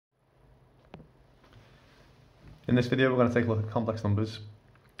In this video, we're going to take a look at complex numbers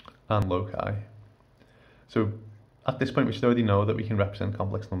and loci. So at this point, we should already know that we can represent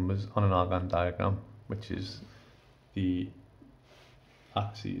complex numbers on an Argand diagram, which is the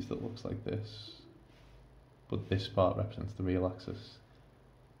axis that looks like this, but this part represents the real axis.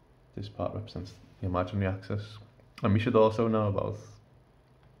 This part represents the imaginary axis. And we should also know about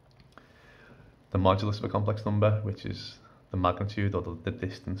the modulus of a complex number, which is the magnitude or the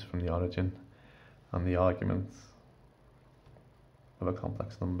distance from the origin, and the argument of a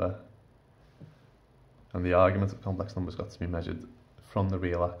complex number. And the argument of complex numbers got to be measured from the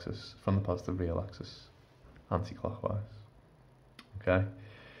real axis, from the positive real axis, anti-clockwise. Okay?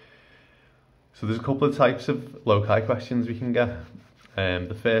 So there's a couple of types of loci questions we can get.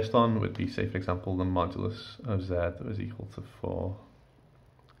 The first one would be, say for example, the modulus of z is equal to 4.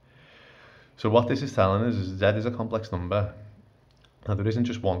 So what this is telling us is z is a complex number. Now there isn't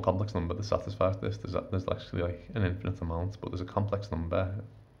just one complex number that satisfies this, there's actually like an infinite amount, but there's a complex number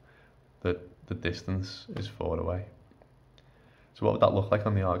that the distance is 4 away. So what would that look like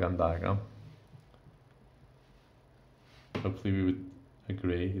on the Argand diagram? Hopefully we would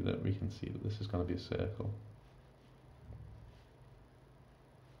agree that we can see that this is going to be a circle.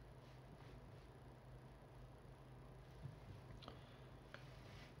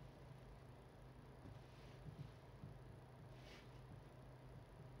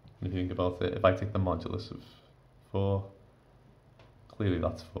 If you think about it, if I take the modulus of 4, clearly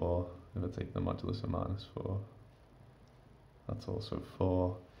that's 4. If I take the modulus of minus 4, that's also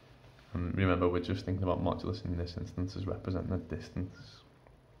 4. And remember, we're just thinking about modulus in this instance as representing a distance.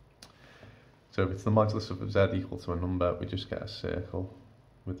 So if it's the modulus of z equal to a number, we just get a circle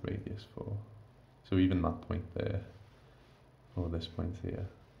with radius 4. So even that point there, or this point here,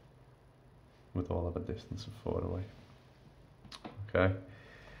 would all have a distance of 4 away. Okay?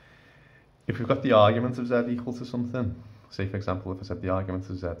 If we've got the argument of z equal to something, say for example if I said the argument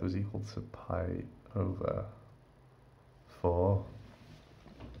of z was equal to pi over 4,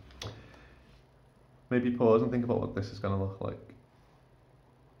 maybe pause and think about what this is going to look like.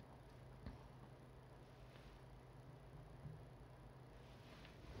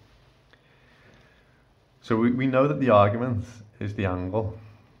 So we know that the argument is the angle,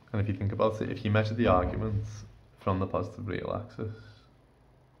 and if you think about it, if you measure the argument from the positive real axis,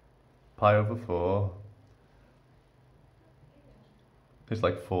 pi over 4 is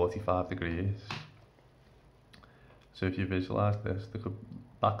like 45 degrees. So if you visualize this,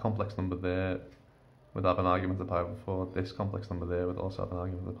 that complex number there would have an argument of pi over 4. This complex number there would also have an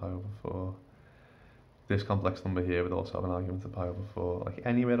argument of pi over 4. This complex number here would also have an argument of pi over 4. Like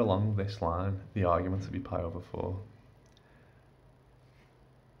anywhere along this line, the argument would be pi over 4.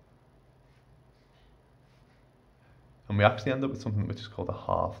 And we actually end up with something which is called a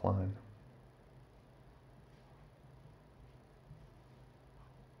half line.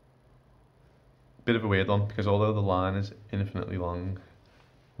 Bit of a weird one, because although the line is infinitely long,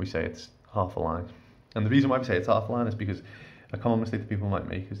 we say it's half a line. And the reason why we say it's half a line is because a common mistake that people might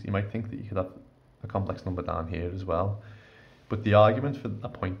make is you might think that you could have a complex number down here as well, but the argument for a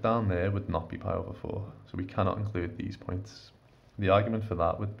point down there would not be pi over 4, so we cannot include these points. The argument for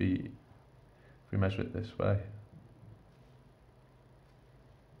that would be, if we measure it this way,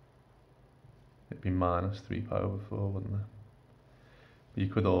 it'd be minus 3 pi over 4, wouldn't it? But you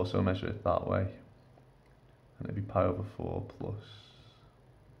could also measure it that way, and it'd be pi over 4 plus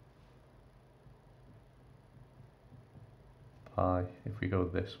pi. If we go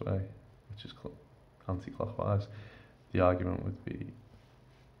this way, which is anti-clockwise, the argument would be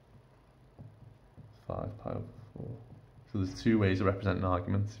 5 pi over 4. So there's two ways of representing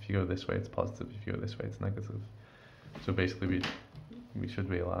arguments. If you go this way, it's positive. If you go this way, it's negative. So basically, we should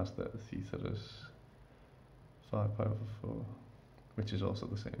realise that theta is 5 pi over 4, which is also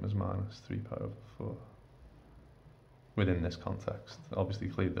the same as minus 3 pi over 4. Within this context, obviously,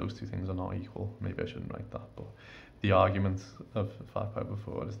 clearly those two things are not equal. Maybe I shouldn't write that, but the argument of 5 pi over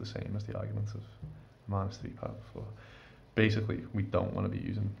 4 is the same as the argument of minus 3 pi over 4. Basically, we don't want to be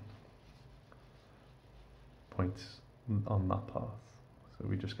using points on that path, so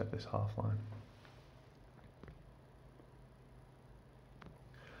we just get this half line.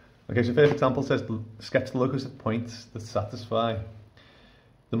 Okay, so first example says sketch the locus of points that satisfy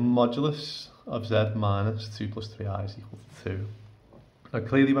the modulus of z minus 2 plus 3i is equal to 2. Now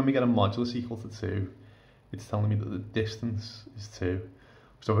clearly when we get a modulus equal to 2, it's telling me that the distance is 2.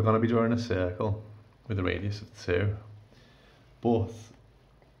 So we're going to be drawing a circle with a radius of 2. But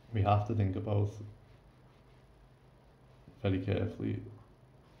we have to think about very carefully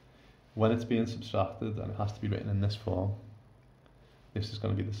when it's being subtracted, and it has to be written in this form. This is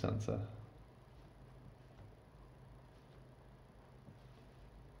going to be the centre.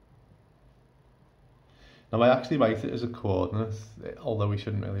 Now I actually write it as a coordinate, although we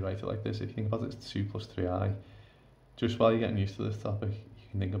shouldn't really write it like this. If you think about it as 2 plus 3i, just while you're getting used to this topic, you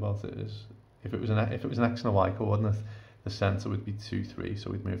can think about it as, if it was an x and a y coordinate, the centre would be 2, 3,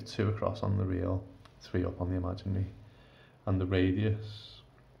 so we'd move 2 across on the real, 3 up on the imaginary, and the radius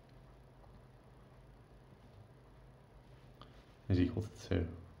is equal to 2.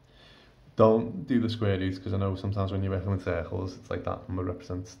 Don't do the square roots, because I know sometimes when you're working with circles, it's like that number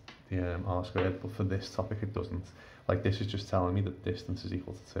represents the r squared, but for this topic it doesn't. Like this is just telling me that distance is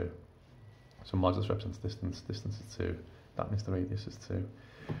equal to 2. So modulus represents distance, distance is 2, that means the radius is 2.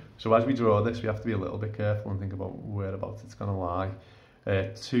 So as we draw this, we have to be a little bit careful and think about whereabouts it's going to lie.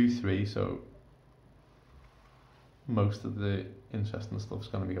 2, 3, so most of the interesting stuff's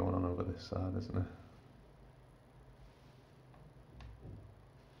going to be going on over this side, isn't it?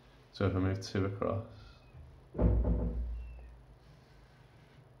 So if I move 2 across,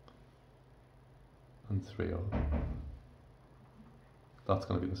 and 3 up, that's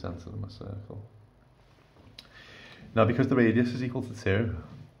going to be the centre of my circle. Now because the radius is equal to 2,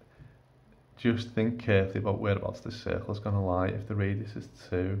 just think carefully about whereabouts this circle is going to lie. If the radius is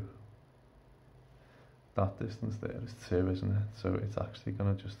 2, that distance there is 2, isn't it? So it's actually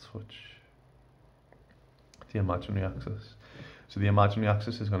going to just touch the imaginary axis. So the imaginary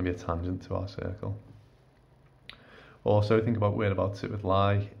axis is going to be a tangent to our circle. Also think about whereabouts it would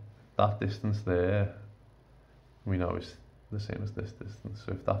lie. That distance there, we know is the same as this distance.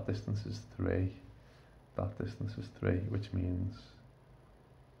 So if that distance is 3, that distance is 3, which means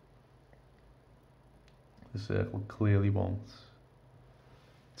the circle clearly won't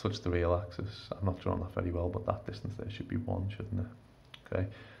touch the real axis. I'm not drawing that very well, but that distance there should be 1, shouldn't it? Okay,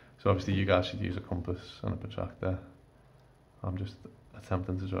 so obviously you guys should use a compass and a protractor. I'm just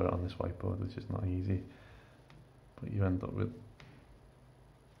attempting to draw it on this whiteboard, which is not easy, but you end up with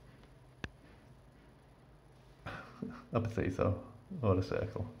a potato or a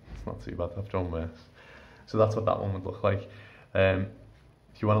circle. It's not too bad, I've drawn worse. So that's what that one would look like.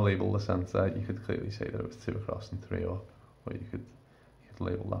 If you want to label the centre, you could clearly say that it was 2 across and 3 up, or you could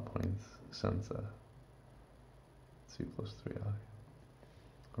label that point centre 2 plus 3i.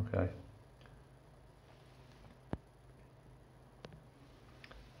 Okay.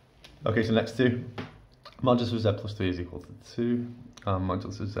 Okay, so next two. Modulus of z plus 3 is equal to 2, and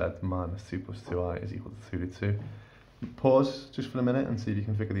modulus of z minus 2 plus 2i is equal to 2 root 2. Pause just for a minute and see if you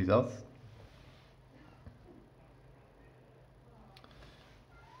can figure these out.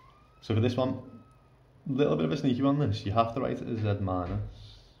 So for this one, a little bit of a sneaky one this, you have to write it as z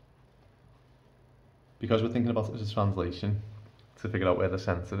minus, because we're thinking about it as a translation to figure out where the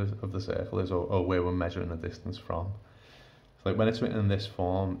centre of the circle is, or where we're measuring the distance from. So like when it's written in this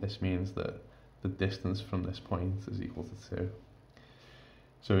form, this means that the distance from this point is equal to 2.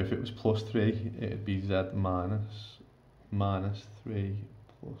 So if it was plus 3, it would be z minus 3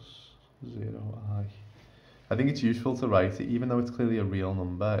 plus 0i. I think it's useful to write it, even though it's clearly a real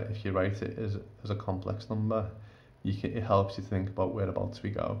number, if you write it as a complex number, it helps you think about whereabouts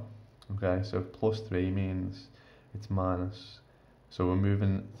we go. Okay, so plus 3 means it's minus, so we're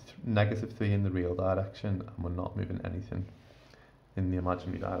moving negative 3 in the real direction, and we're not moving anything in the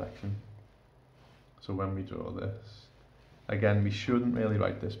imaginary direction. So when we draw this, again, we shouldn't really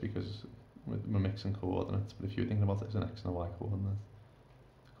write this because we're mixing coordinates, but if you're thinking about it as an x and a y coordinate,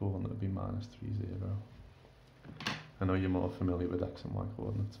 the coordinate would be minus 3, 0. I know you're more familiar with x and y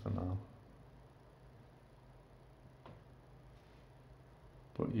coordinates for now,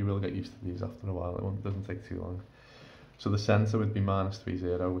 but you will get used to these after a while. It doesn't take too long. So the centre would be minus 3,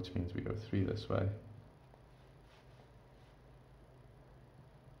 0, which means we go 3 this way.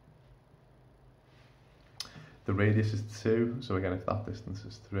 The radius is 2, so again, if that distance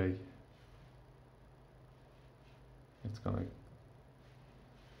is 3, it's going to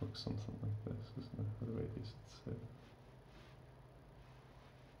look something like this, isn't it? For the radius is 2.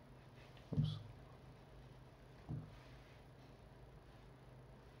 Oops.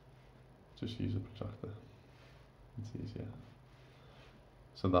 Just use a protractor, it's easier.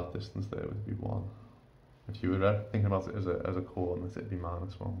 So that distance there would be 1. If you were thinking about it as a coordinate, it'd be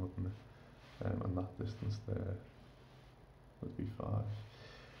minus 1, wouldn't it? And that distance there would be 5.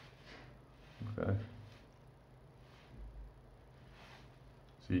 Okay.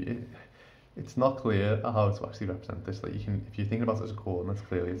 So it's not clear how to actually represent this. Like if you're thinking about it as a coordinate,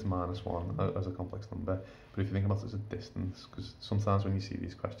 clearly it's minus 1 as a complex number. But if you think about it as a distance, because sometimes when you see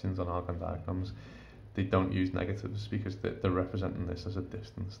these questions on Argand diagrams, they don't use negatives because they're representing this as a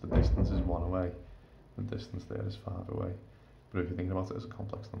distance. The distance is 1 away, the distance there is 5 away. But if you're thinking about it as a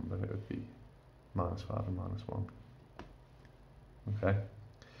complex number, it would be minus 5 and minus 1. Okay.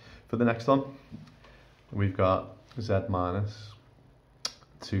 For the next one, we've got z minus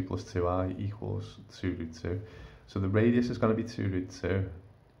 2 plus 2i equals 2 root 2. So the radius is going to be 2 root 2.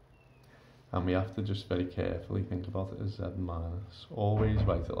 And we have to just very carefully think about it as z minus. Always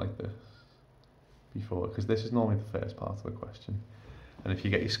write it like this before, because this is normally the first part of the question. And if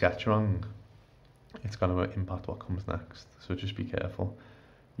you get your sketch wrong, it's going to impact what comes next. So just be careful.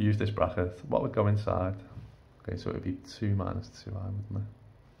 Use this bracket. What would go inside? Okay, so it would be 2 minus 2i, wouldn't it?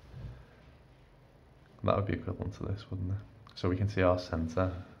 That would be equivalent to this, wouldn't it? So we can see our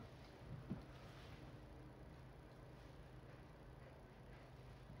centre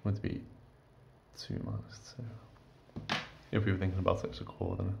would be 2 minus 2, if we were thinking about it as a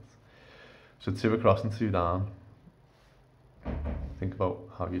coordinate. So 2 across and 2 down. Think about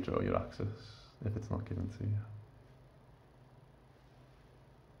how you draw your axis if it's not given to you.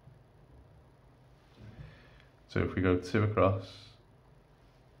 So if we go 2 across,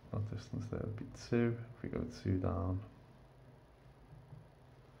 our distance there would be 2. If we go 2 down,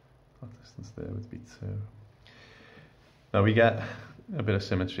 our distance there would be 2. Now we get a bit of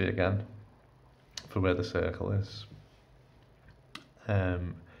symmetry again for where the circle is.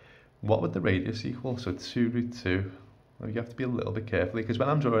 What would the radius equal? So 2 root 2. Now you have to be a little bit careful, because when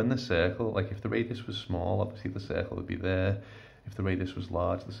I'm drawing this circle, like if the radius was small, obviously the circle would be there. If the radius was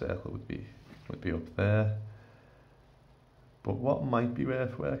large, the circle would be up there. But what might be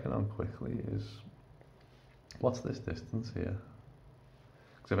worth working on quickly is, what's this distance here?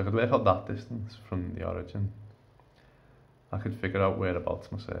 Because if I could work out that distance from the origin, I could figure out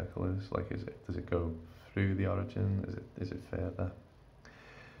whereabouts my circle is. Like, does it go through the origin? Is it further?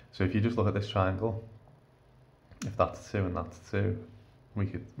 So if you just look at this triangle, if that's 2 and that's 2, we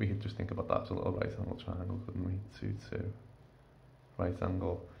could just think about that as a little right angle triangle, couldn't we? 2, 2, right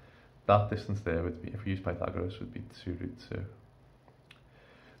angle. That distance there would be, if we use Pythagoras, would be 2 root 2.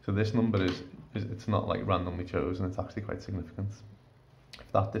 So this number it's not like randomly chosen, it's actually quite significant.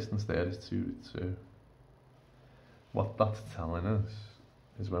 If that distance there is 2 root 2, what that's telling us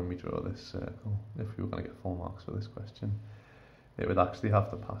is when we draw this circle, if we were going to get full marks for this question, it would actually have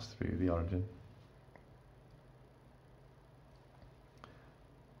to pass through the origin.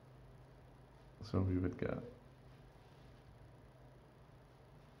 So we would get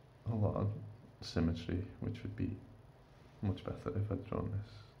a lot of symmetry, which would be much better if I'd drawn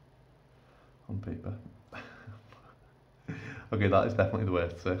this on paper. Okay, that is definitely the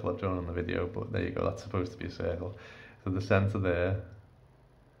worst circle I've drawn on the video, but there you go, that's supposed to be a circle. So the centre there,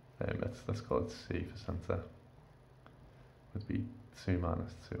 let's call it C for centre, would be 2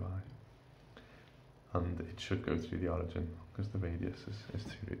 minus 2i. And it should go through the origin, because the radius is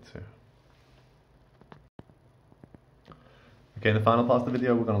 2 root 2. Okay, in the final part of the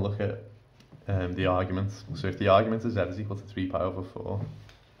video, we're going to look at the arguments. So if the argument of z is equal to 3 pi over 4,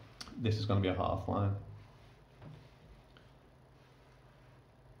 this is going to be a half line.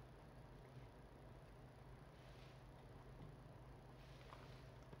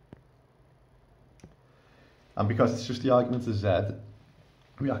 And because it's just the argument of z,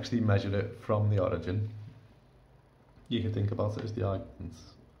 we actually measure it from the origin. You can think about it as the argument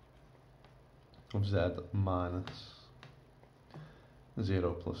of z minus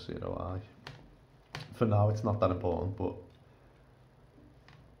 0 plus 0i. For now, it's not that important, but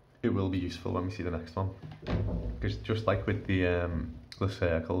it will be useful when we see the next one. Because just like with the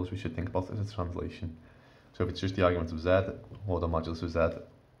circles, we should think about it as a translation. So if it's just the argument of z, or the modulus of z,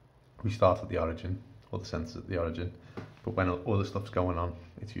 we start at the origin, or the centre at the origin. But when other stuff's going on,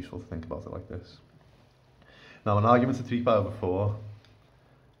 it's useful to think about it like this. Now, an argument of 3 pi over 4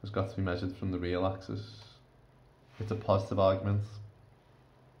 has got to be measured from the real axis. It's a positive argument,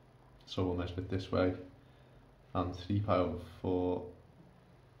 so we'll measure it this way. And 3 pi over 4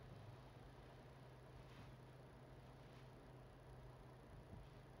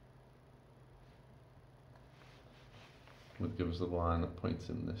 would give us the line that points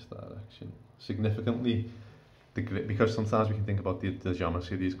in this direction. Significantly, because sometimes we can think about the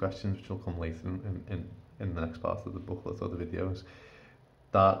geometry of these questions, which will come later in the next part of the booklet or the videos,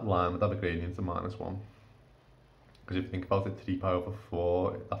 that line would have a gradient of -1. Because if you think about it, 3 pi over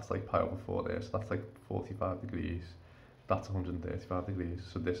 4, that's like pi over 4 there, so that's like 45 degrees, that's 135 degrees,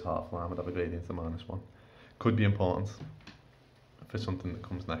 so this half line would have a gradient of -1. Could be important for something that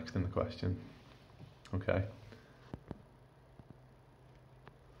comes next in the question. Okay.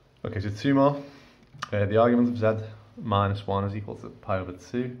 Okay, so 2 more. The argument of z minus 1 is equal to pi over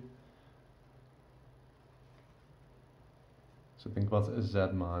 2. So think about it as z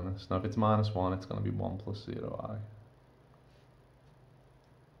minus. Now if it's -1, it's going to be 1 plus 0i.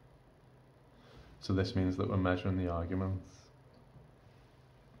 So this means that we're measuring the argument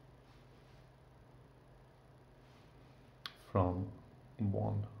from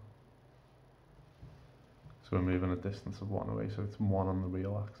 1. So we're moving a distance of 1 away, so it's 1 on the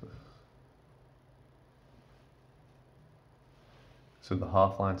real axis. So the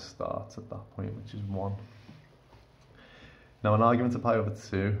half line starts at that point, which is 1. Now an argument of pi over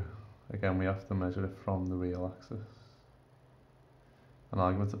 2, again we have to measure it from the real axis. An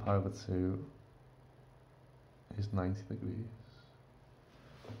argument of pi over 2 is 90 degrees.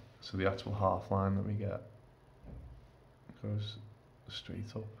 So the actual half line that we get goes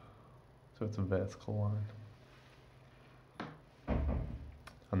straight up. So it's a vertical line.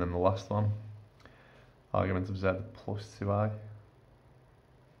 And then the last one, argument of z plus 2i.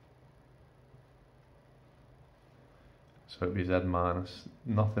 So it'd be z minus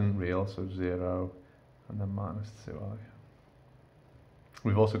nothing real, so 0, and then minus 2i.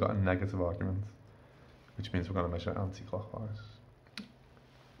 We've also got a negative argument, which means we're going to measure anti-clockwise.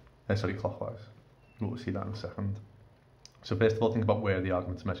 Sorry, clockwise. We'll see that in a second. So first of all, think about where the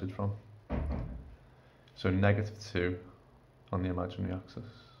argument's measured from. So negative 2 on the imaginary axis.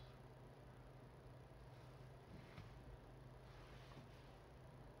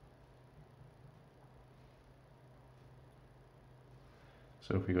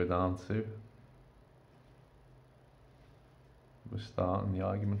 So if we go down 2, we're starting the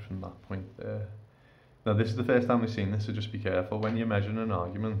argument from that point there. Now this is the first time we've seen this, so just be careful. When you're measuring an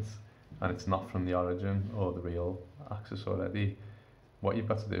argument and it's not from the origin or the real axis already, what you've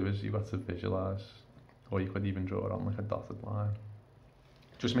got to do is you've got to visualise, or you could even draw it on like a dotted line.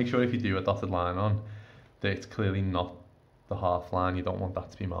 Just make sure if you do a dotted line on, that it's clearly not the half line. You don't want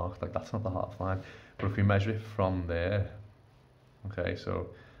that to be marked, like that's not the half line. But if we measure it from there, okay, so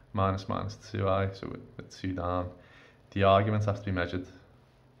minus 2i, so with 2 down, the arguments have to be measured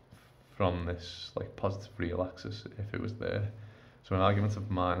from this like positive real axis if it was there. So an argument of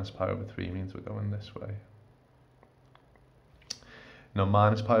minus pi over 3 means we're going this way. Now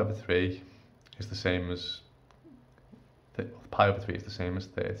minus pi over 3 is the same as pi over 3 is the same as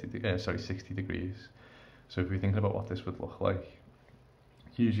 60 degrees. So if we're thinking about what this would look like,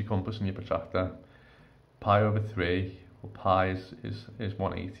 use your compass and your protractor. Pi over 3, well, pi is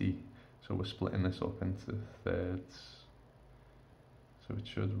 180, so we're splitting this up into thirds. So it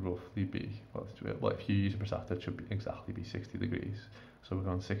should roughly be, well if you use a protractor, it should exactly be 60 degrees. So we're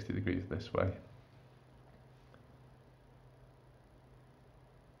going 60 degrees this way.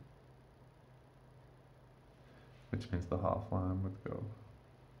 Which means the half line would go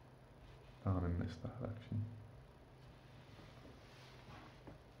down in this direction.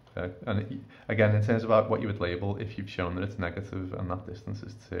 Okay, and again, in terms of what you would label, if you've shown that it's negative and that distance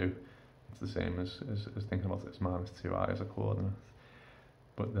is 2, it's the same as thinking about it as minus 2i as a coordinate.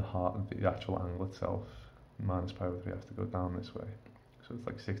 But the actual angle itself, minus pi over 3, has to go down this way. So it's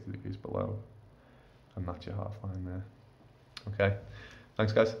like 60 degrees below, and that's your half line there. Okay,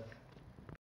 thanks guys.